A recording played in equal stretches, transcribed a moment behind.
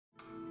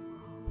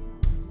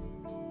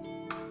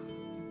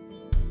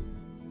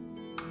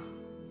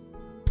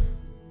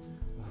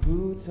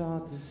who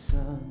taught the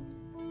sun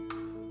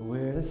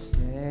where to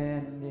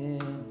stand in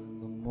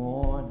the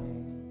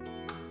morning?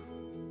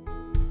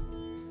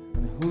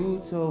 And who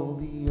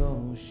told the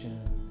ocean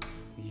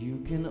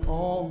you can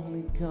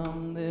only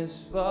come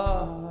this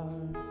far?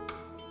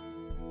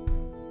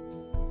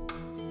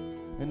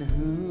 And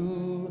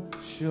who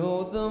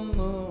showed the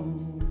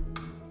moon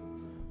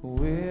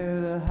where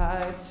to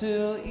hide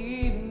till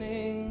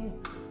evening?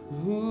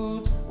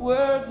 Whose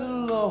words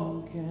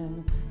alone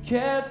can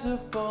catch a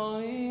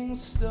falling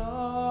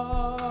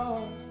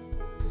star?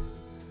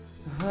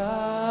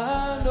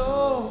 I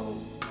know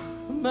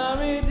my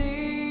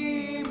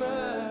Redeemer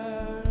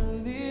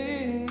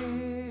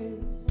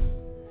lives.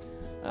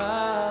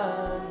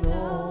 I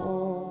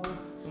know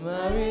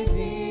my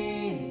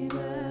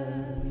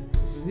Redeemer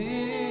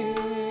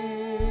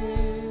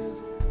lives.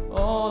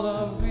 All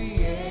of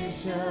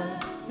creation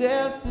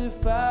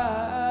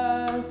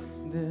testifies,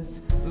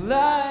 this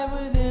life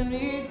within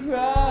me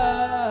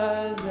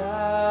cries.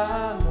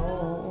 I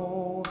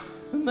know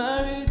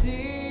my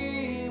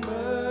Redeemer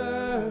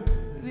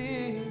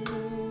lives.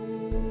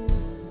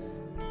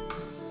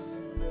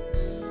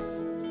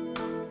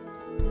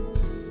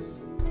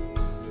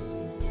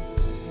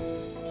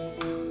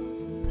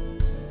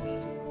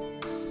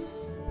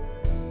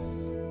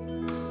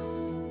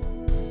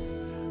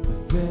 The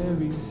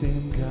very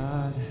same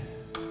God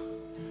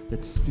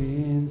that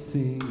spins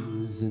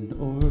things in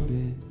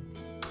orbit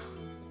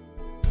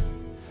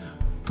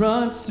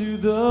runs to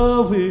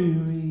the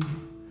weary,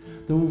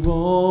 the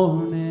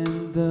worn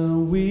and the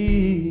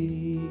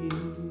weak.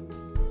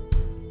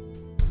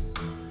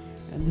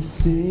 And the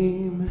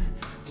same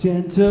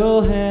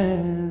gentle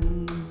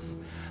hands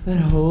that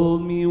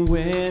hold me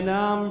when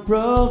I'm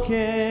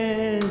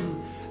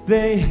broken,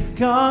 they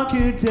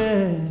conquer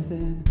death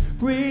and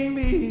bring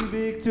me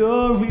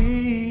victory.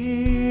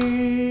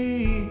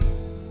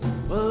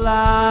 Well,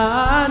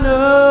 I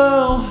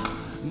know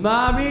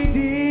my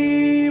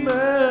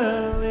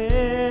Redeemer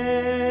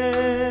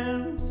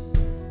lives.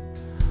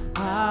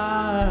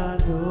 I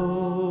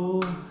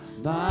know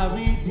my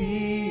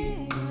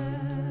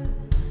Redeemer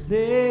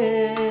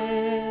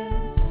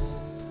lives.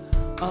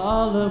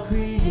 All of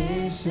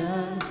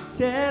creation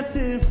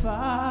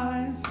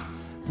testifies,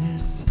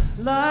 this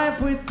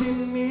life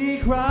within me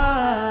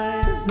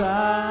cries.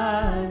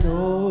 I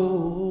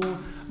know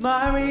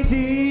my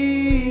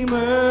Redeemer.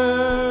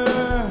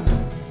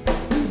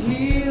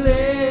 He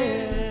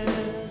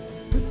lives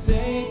to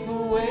take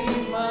away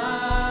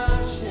my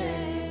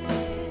shame.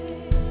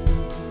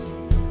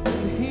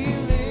 He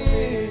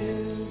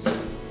lives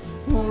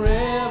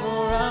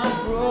wherever I'm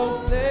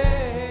proclaimed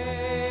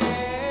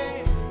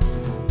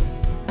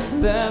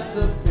that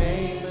the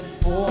payment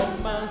for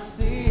my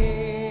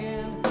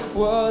sin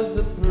was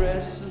the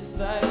precious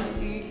life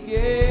He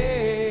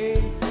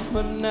gave.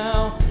 But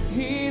now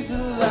He's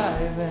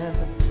alive and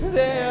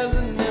there's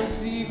an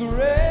empty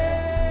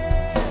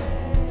grave.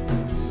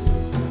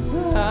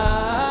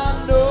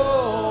 I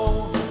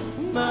know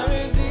my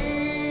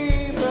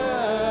Redeemer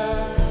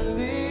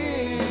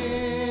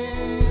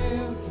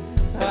lives.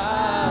 I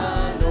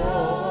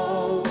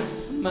know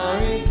my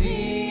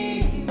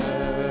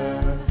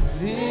Redeemer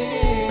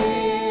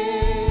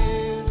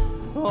lives.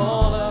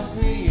 All of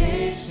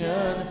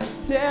creation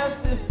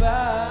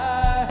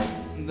testify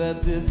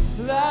that this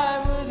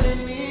life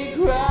within me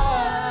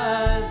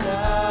cries.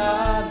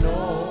 I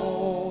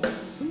know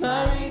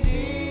my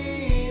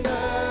Redeemer.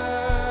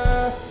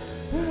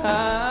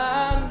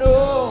 I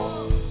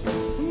know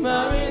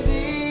my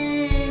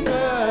Redeemer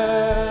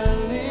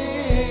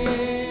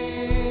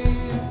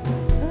lives.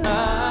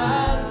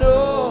 I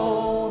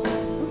know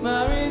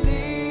my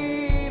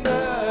Redeemer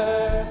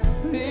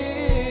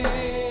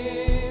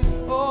lives.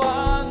 Oh, I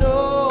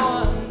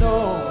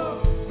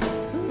know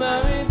my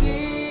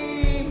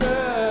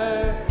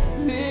Redeemer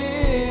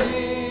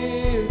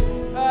lives.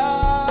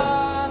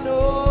 I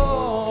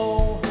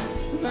know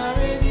my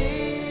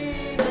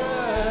Redeemer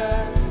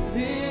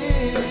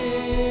lives.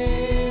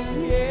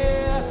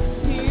 Yeah,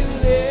 He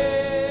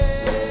lives.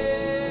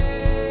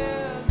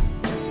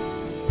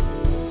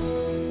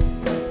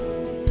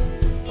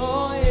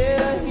 Oh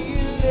yeah, He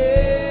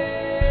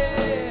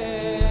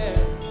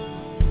lives.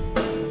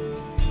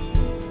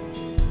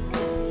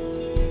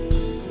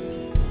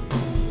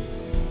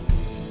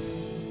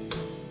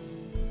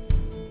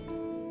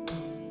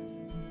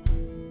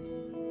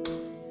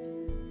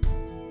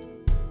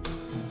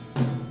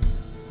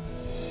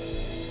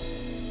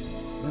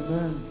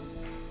 Amen.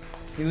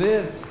 He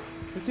lives.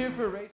 Let's hear it for Rachel.